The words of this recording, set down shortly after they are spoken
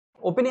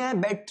OpenAI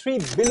bet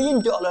 $3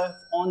 billion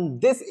on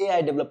this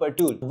AI developer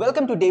tool.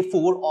 Welcome to day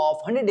 4 of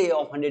 100 Day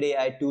of 100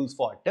 AI Tools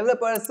for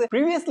Developers.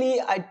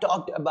 Previously, I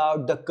talked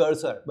about the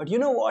cursor, but you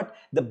know what?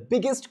 The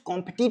biggest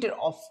competitor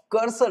of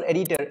cursor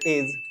editor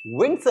is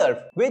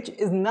Windsurf, which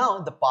is now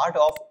the part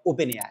of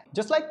OpenAI.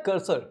 Just like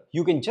cursor,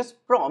 you can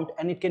just prompt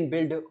and it can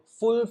build a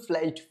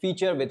full-fledged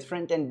feature with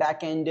front and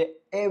back end,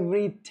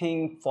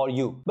 everything for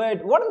you.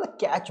 But what is the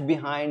catch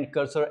behind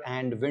cursor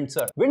and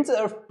Windsurf?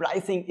 Windsurf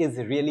pricing is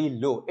really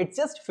low. It's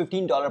just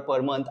 $15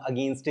 per month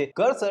against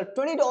cursor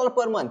 $20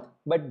 per month.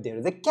 But there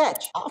is a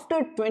catch.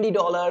 After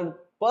 $20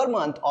 per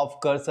month of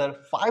cursor,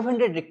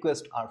 500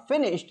 requests are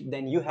finished,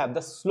 then you have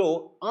the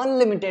slow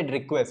unlimited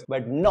requests,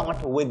 but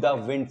not with the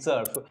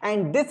Windsurf.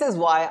 And this is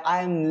why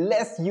I am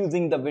less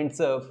using the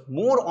Windsurf,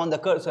 more on the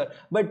cursor.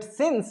 But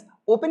since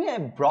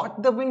OpenAI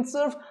brought the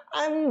Windsurf,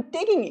 I'm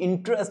taking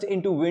interest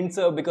into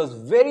Windsurf because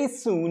very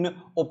soon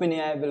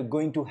OpenAI will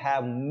going to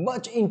have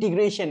much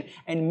integration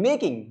and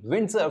making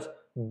Windsurf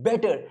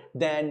better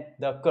than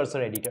the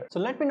cursor editor. So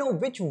let me know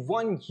which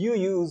one you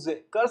use,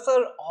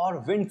 cursor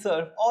or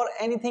Windsurf or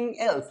anything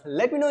else.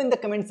 Let me know in the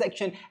comment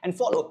section and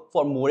follow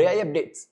for more AI updates.